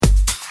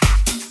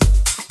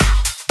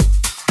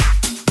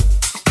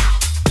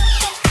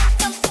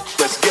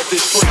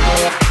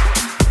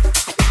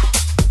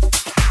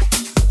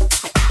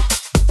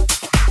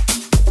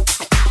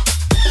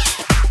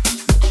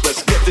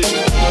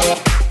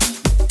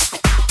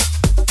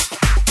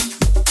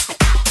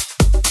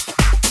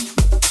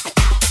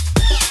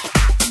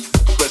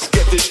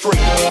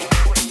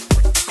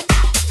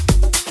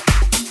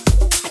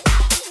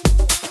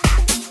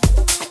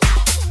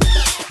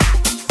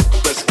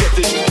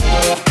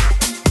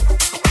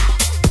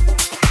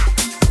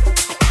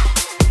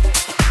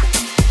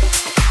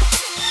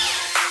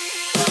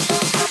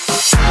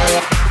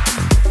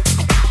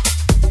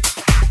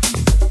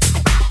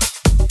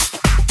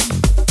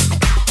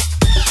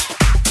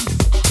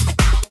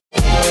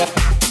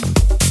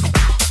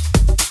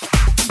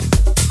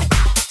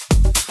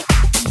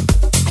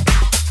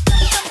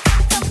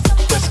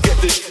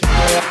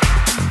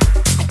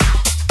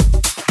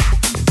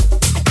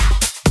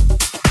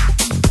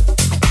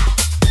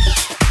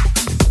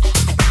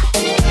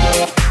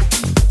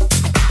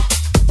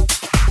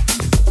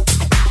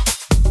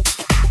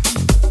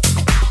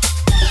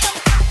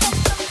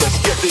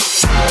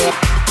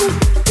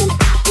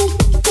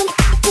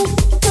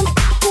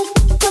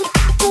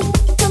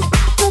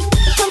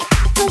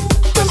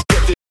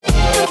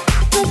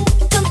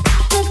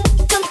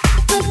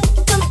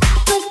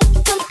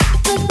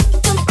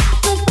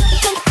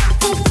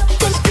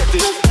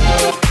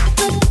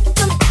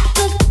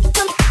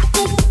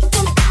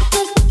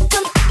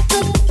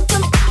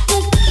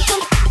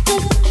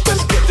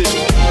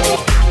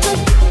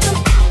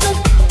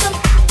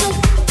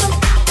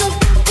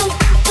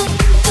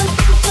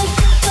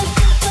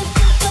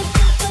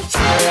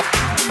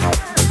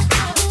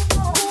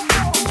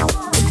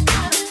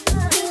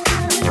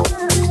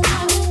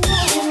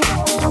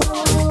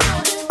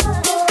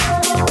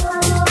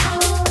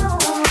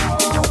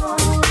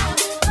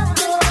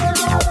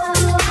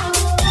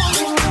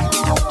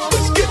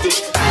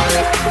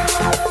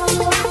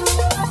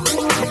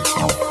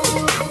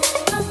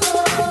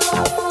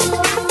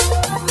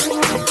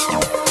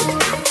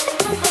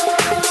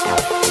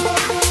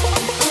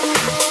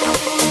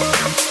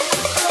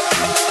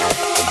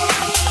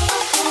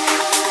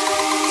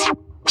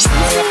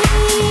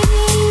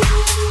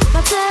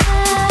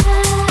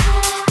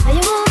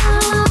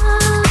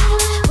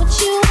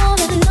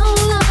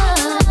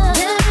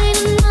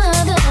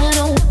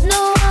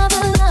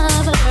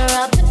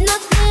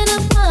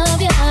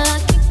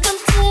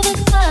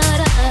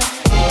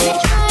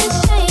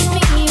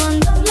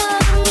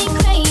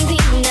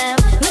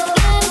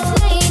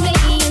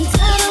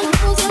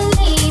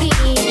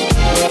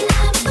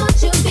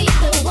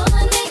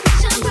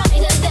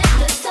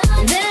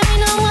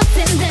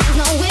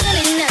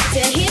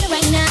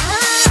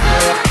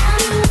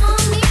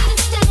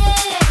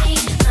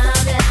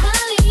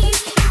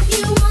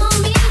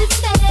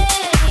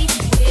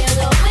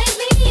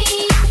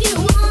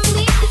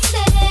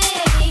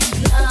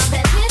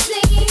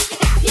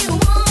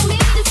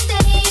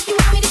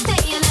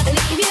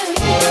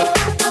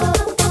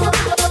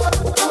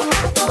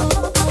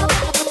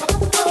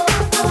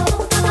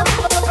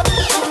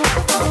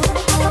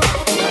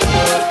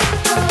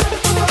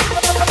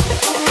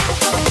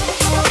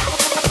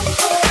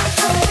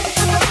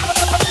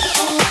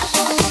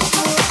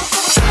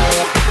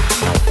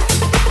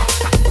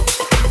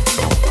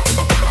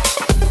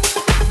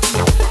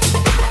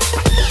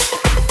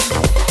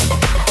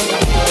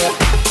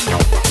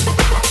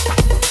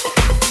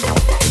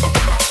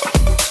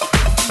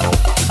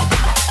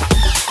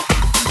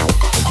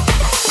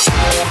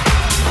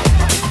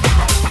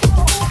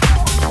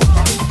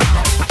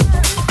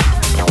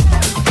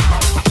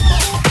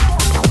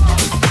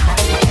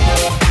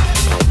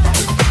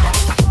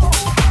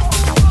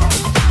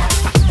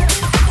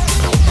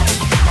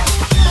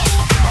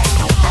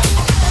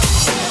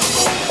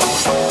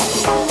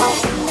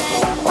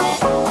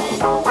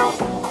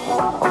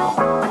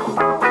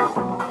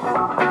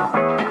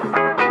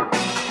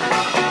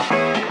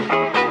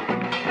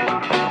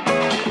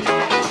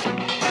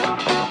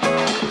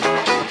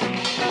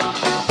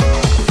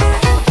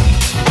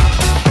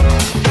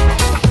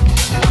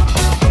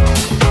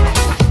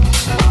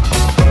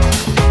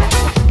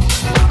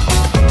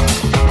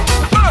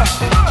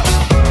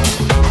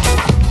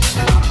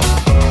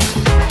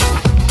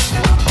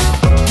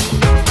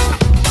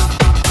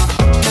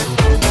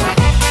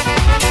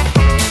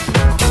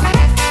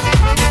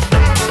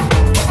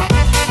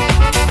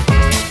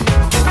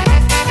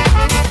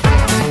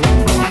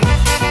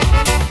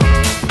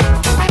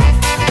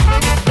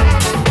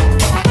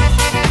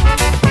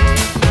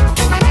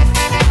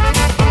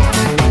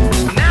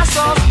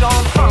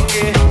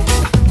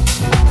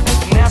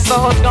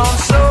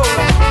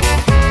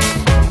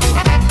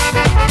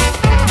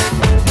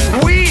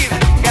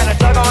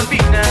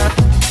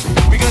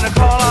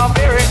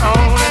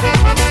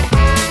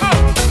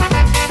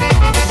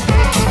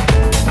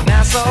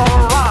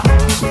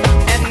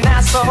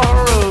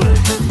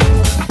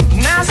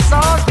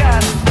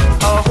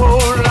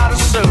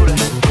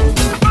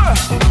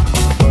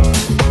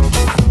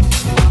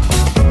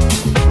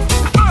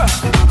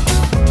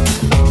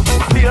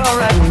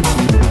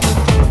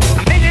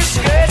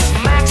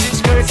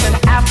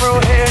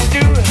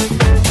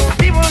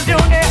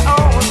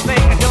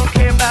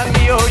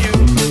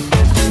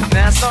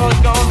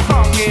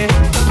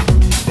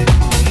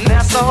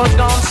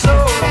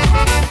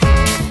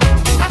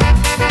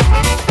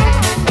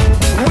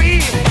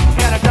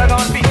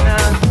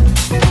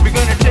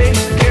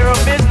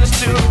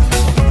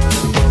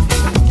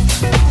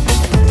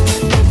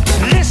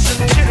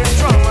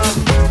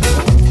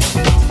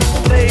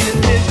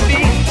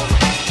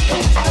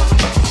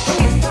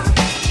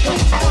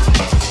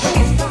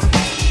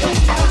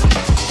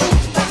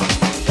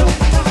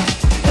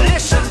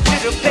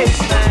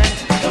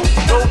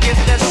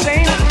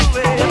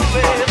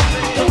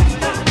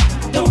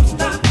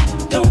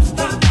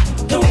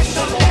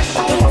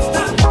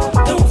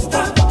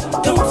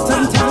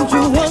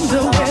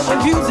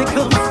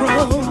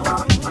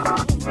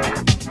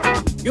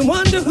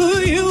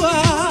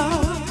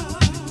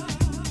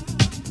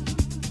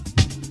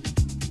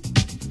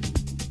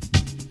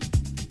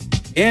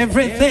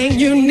Everything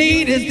you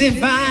need is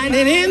divine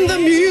and in the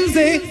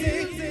music.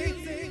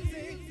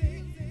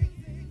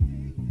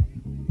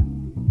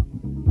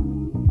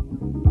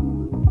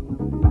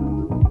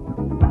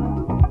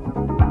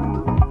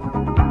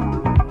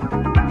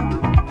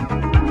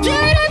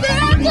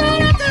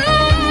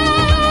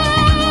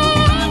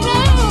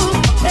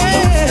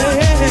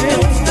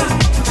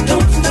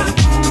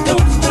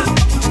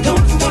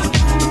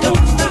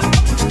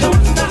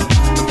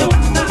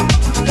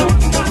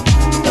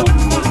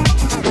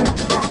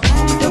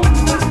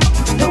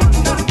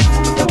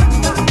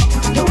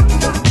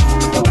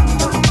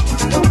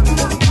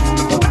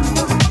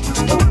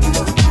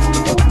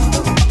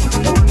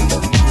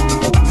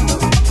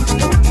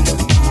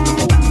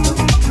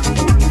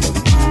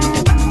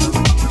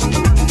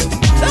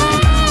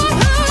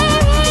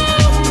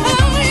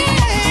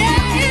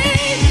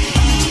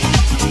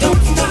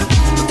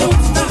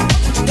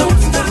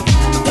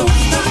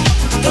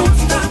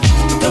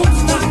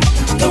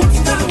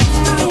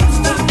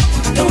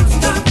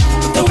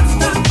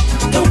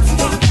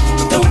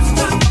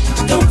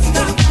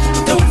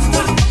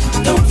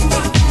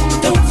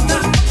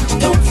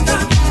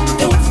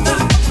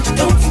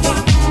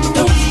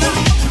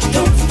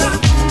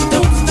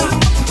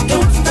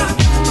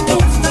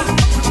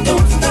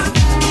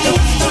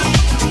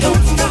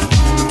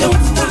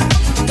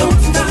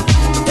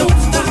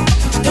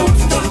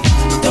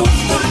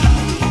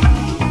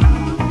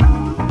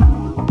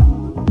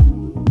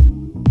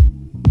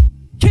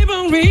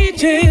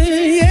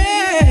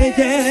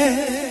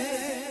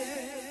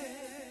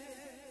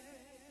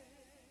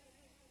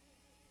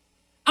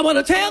 I want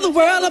to tell the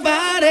world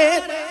about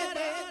it.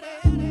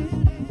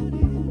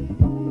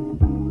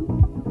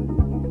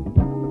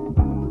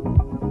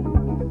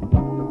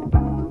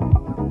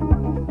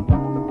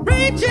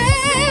 Reaching,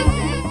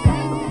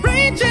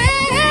 reaching,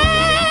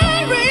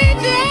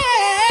 reaching.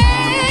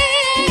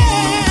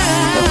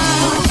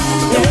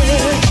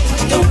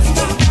 Don't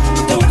stop,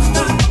 don't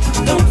stop,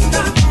 don't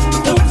stop, don't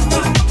stop,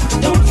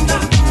 don't stop, don't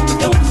stop,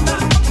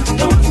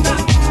 don't stop,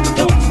 don't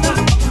stop, don't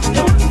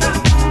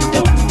stop,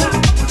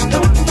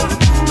 don't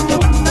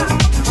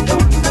stop,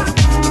 don't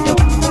stop.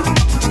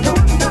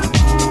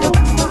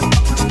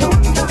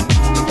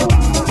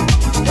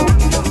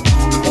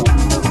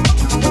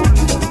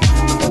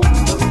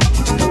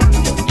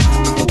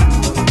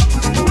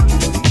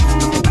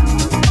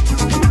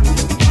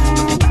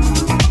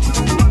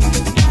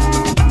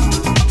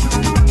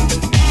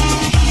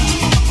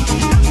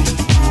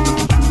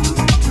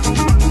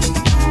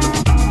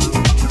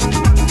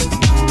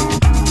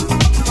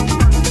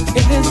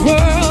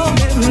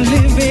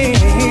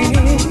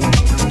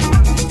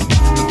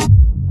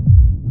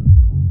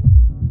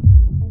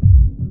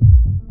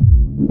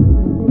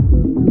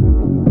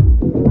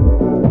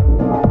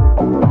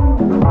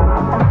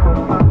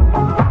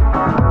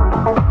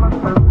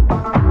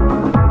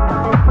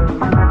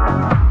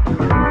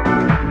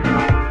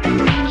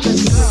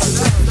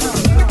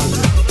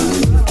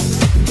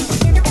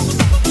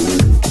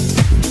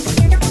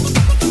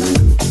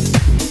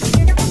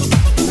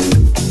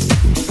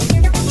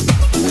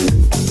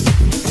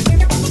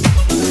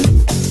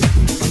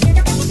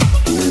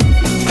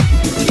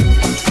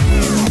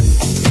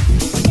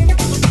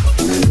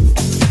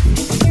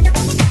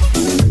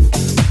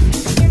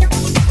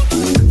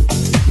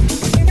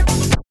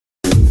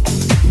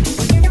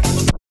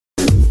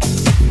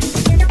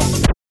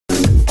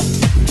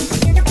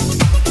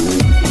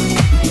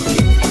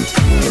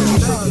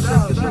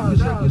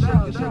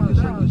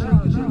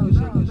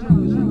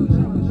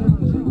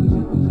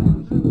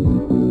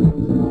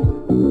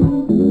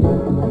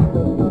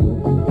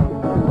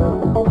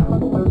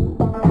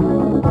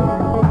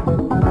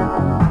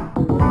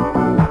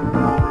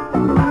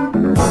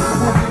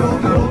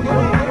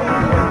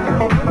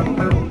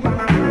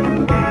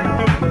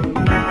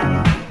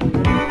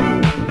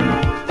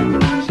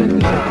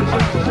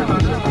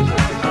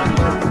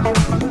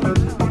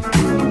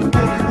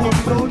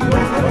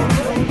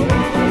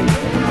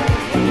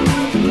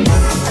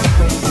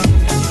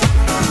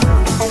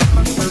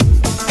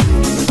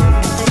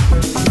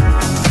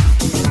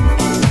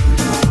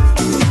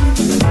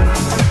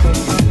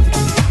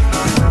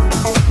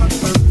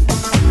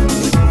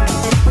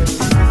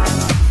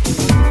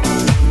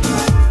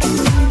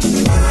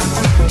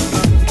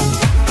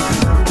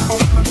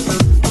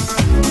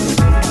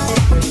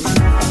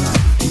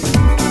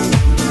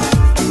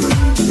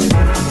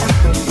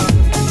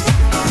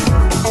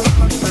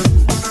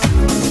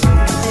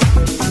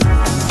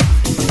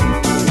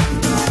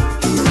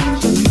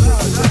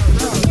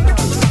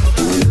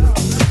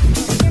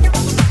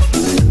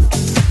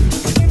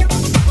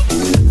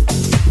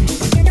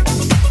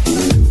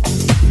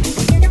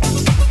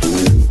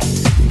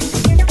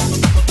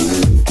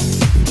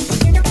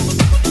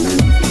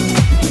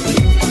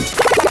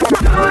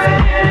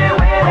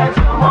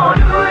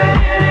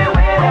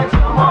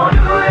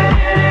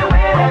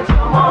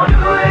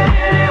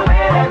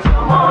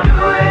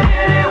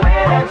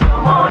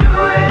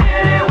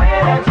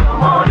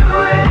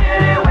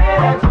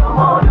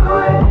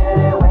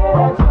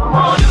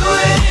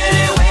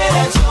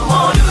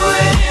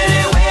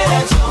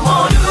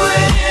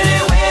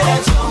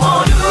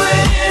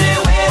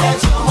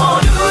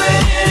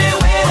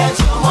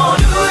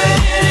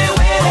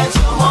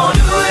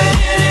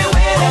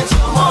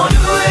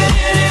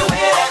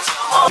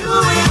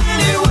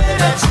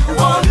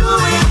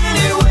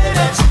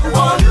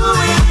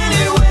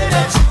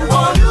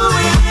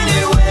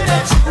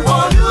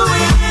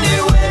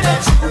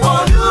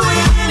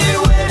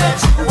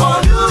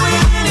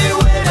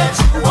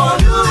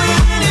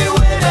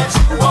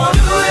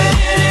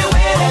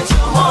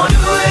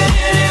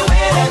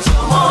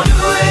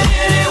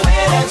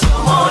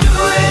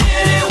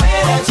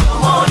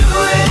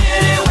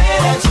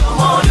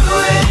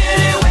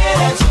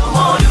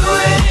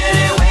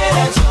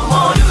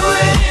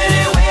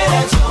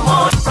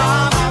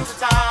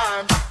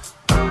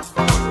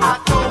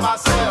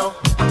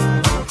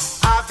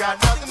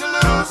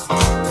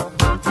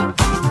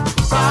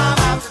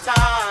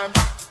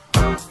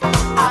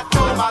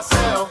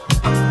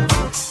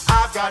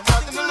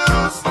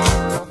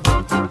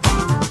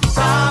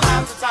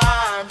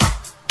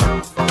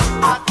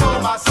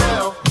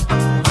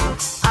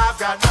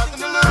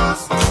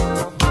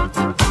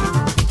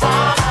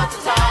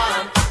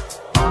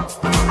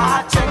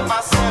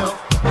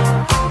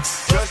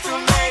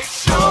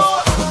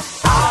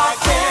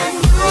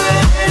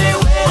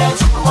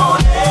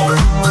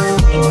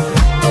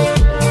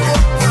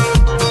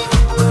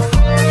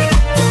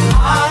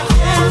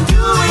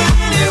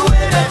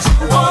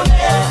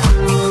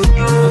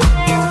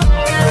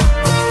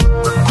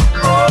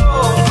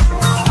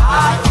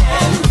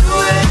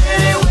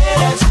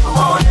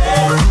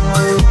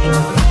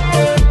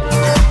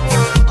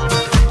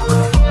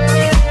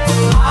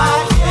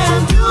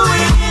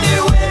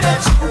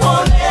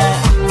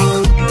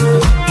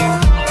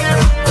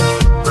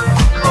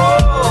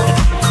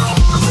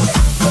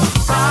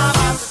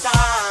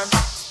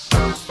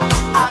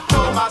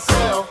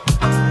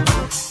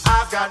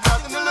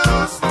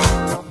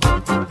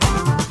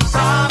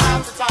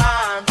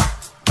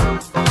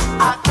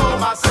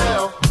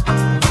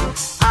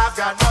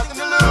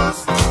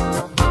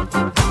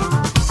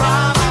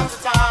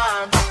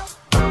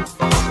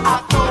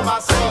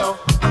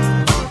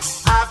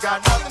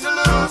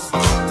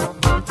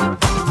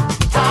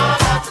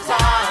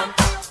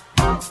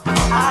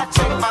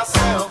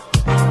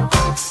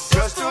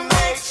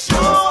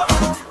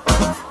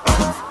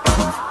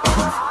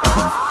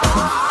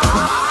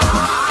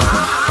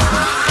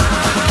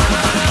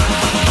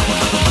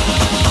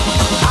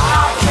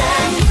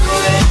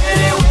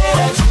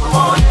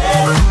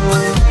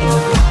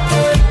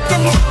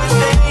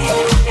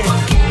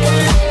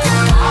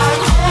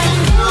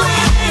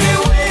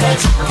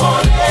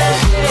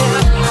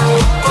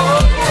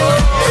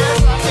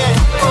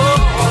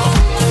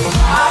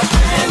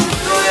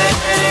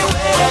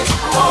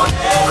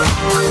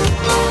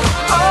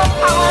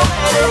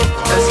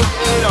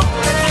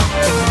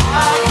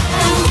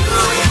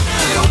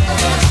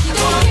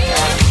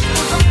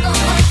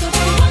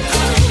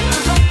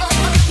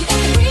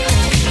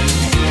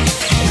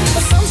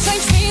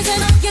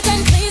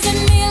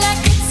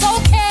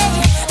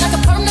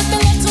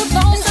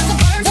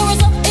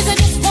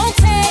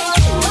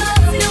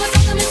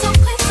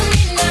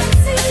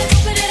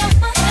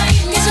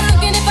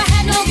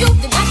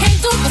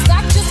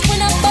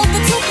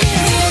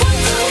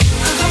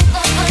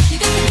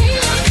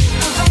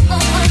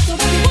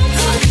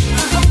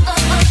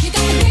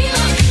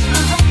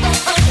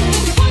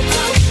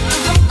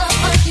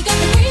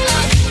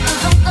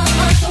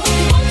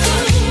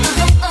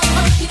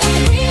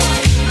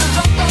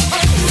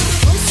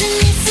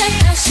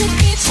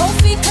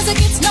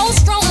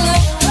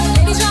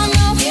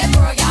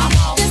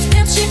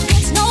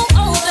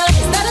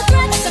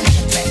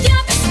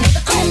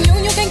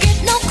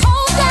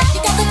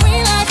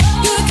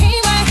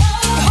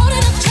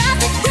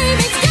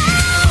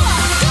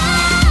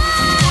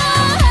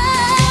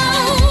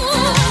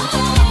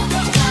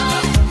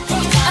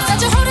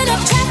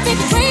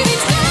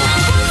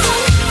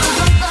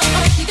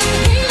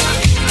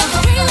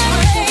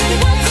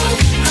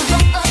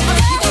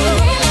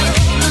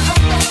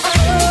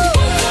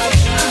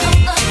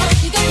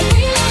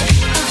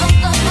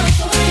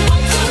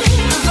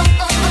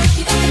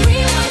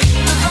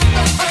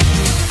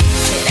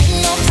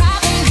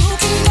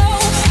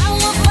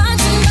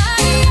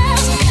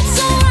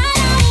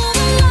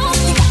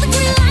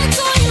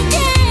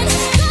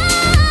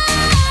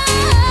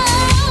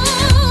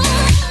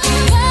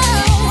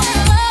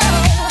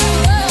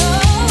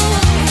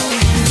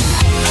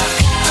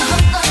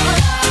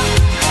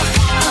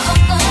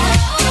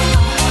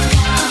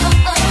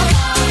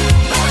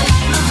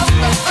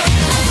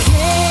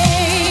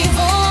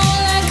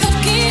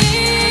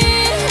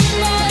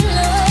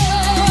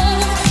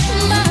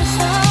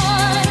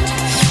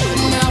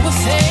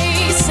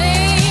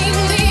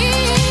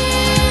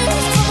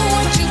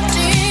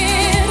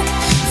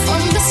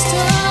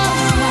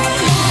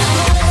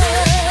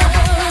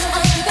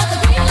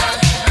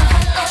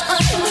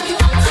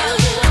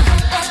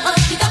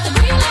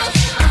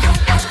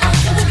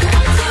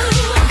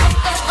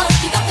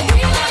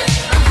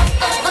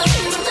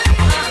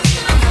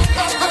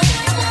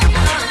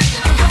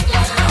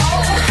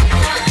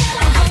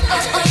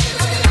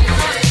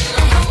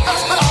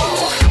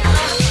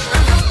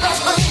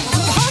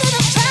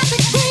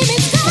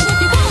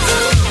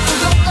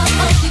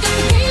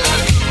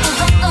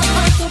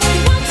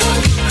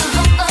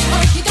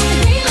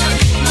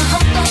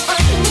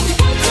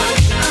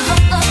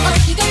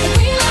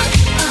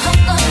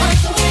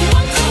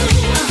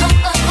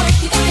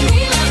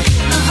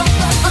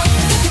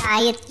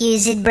 it,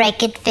 use it,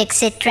 break it,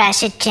 fix it,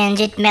 trash it, change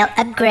it, mail,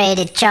 upgrade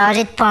it, charge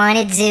it, point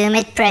it, zoom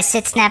it, press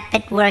it, snap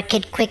it, work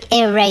it, quick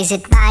erase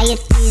it. Buy it,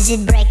 use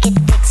it, break it,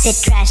 fix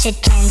it, trash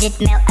it, change it,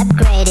 mail,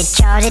 upgrade it,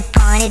 charge it,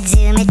 point it,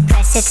 zoom it,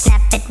 press it,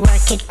 snap it,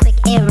 work it, quick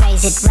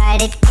erase it.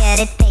 Write it, cut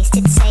it, paste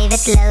it, save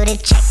it, load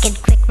it, check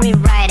it, quick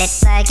rewrite it,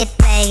 plug it,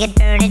 play it,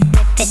 burn it,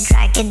 rip it,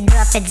 drag it,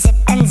 drop it, zip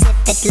unzip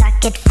it,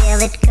 lock it,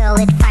 fill it, call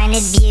it, find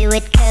it, view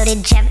it, code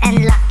it, jump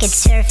and lock it,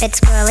 surf it,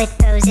 scroll it,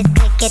 pose it,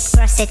 click it,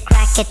 cross it,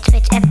 crack it,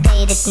 switch,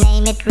 update it,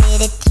 name it,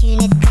 read it,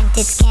 tune it, print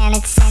it, scan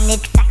it, send it,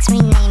 fax,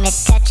 rename it,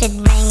 touch it,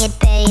 bring it,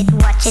 pay it,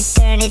 watch it,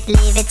 turn it,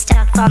 leave it,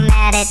 start,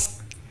 format it.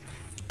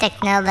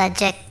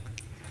 Technologic,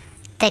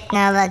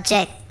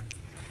 technologic,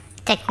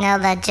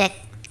 technologic,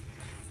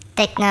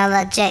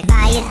 technologic.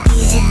 Buy it,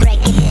 use it, break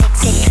it,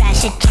 fix it,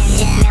 trash it,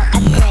 change it, mail,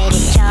 upgrade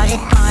it, charge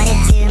it, point it,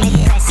 zoom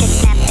it, press it,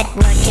 snap it,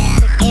 work it,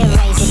 quick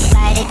erase it,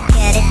 write it,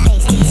 cut it,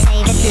 paste it,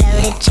 save it,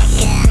 load it, check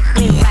it, quick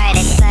rewrite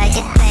it, plug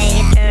it, play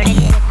it, burn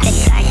it, rip it,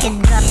 drag it,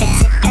 drop it,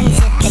 zip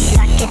unzip it,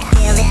 lock it,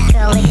 fill it,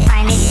 call it,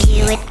 find it,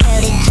 view it,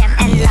 code it, jump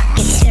and lock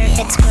it, surf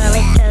it, scroll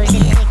it, pose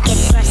it, click it,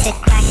 cross it,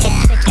 crack it,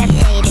 switch,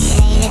 update it,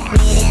 name it,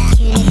 read it,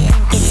 tune it,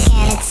 print it,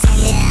 scan it, send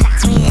it,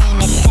 fax,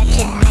 rename it, touch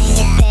it, bring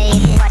it, pay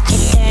it, watch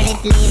it, turn it,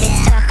 leave it,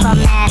 start,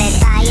 format it,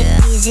 buy it,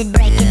 use it,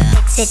 break it,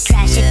 fix it,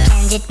 trash it,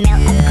 change it, mail,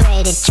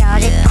 upgrade it,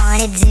 charge it,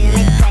 point it, zoom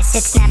it, press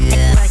it, snap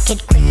it, work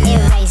it, quick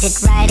erase it,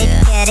 write it,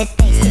 cut it,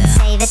 paste it,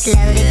 save it,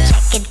 load it,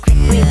 check it, quick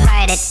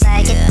rewrite it,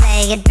 plug it,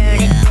 play it,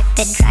 burn it, rip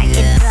it, drag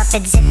it, drop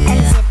it, zip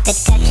unzip it,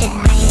 touch it,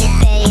 bring it,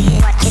 pay it,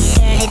 watch it,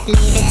 turn it,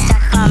 leave it,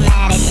 start,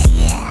 format it.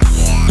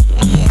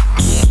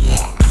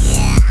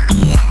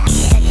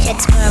 Touch it,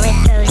 scroll it,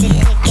 pose it,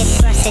 click it,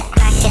 cross it,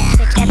 crack it,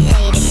 switch,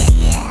 update it.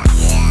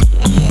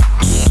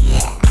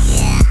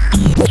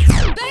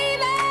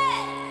 Baby,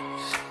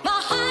 my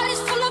heart is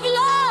full of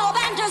love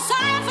and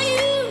desire for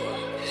you.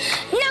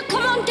 Now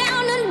come on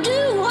down and do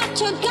what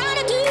you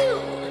gotta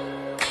do.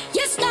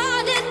 You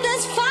started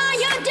this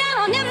fire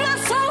down in my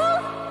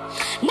soul.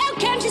 Now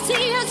can't you see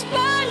it's burning?